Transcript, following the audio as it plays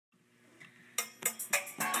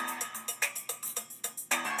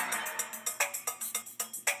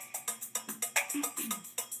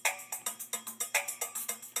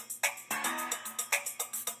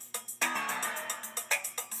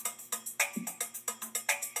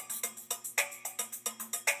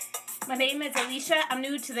My name is Alicia. I'm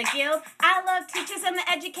new to the guild. I love teachers in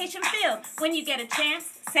the education field. When you get a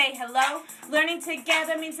chance, say hello. Learning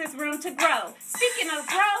together means there's room to grow. Speaking of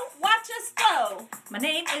grow, watch us go. My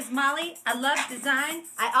name is Molly. I love design.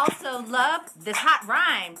 I also love this hot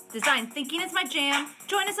rhyme. Design thinking is my jam.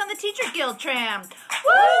 Join us on the Teacher Guild tram. Woo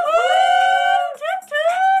woo! Toot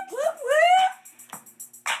toot! Woo woo!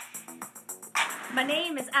 My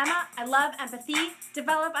name is Emma. I love empathy.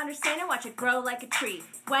 Develop understanding, watch it grow like a tree.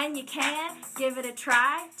 When you can, give it a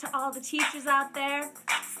try. To all the teachers out there,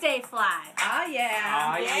 stay fly. Oh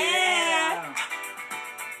yeah. Oh yeah.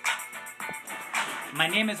 My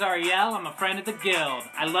name is Ariel. I'm a friend of the guild.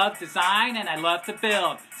 I love design and I love to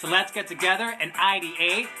build. So let's get together and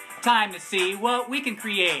ideate. Time to see what we can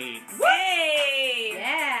create. Yay!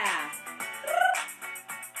 Yeah.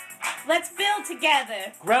 Let's build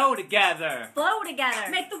together. Grow together. Flow together.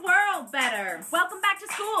 Make the world better. Welcome back to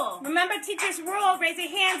school. Remember teachers' rule. Raise your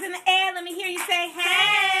hands in the air. Let me hear you say,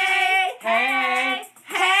 Hey! Hey!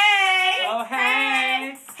 Hey! Oh, hey!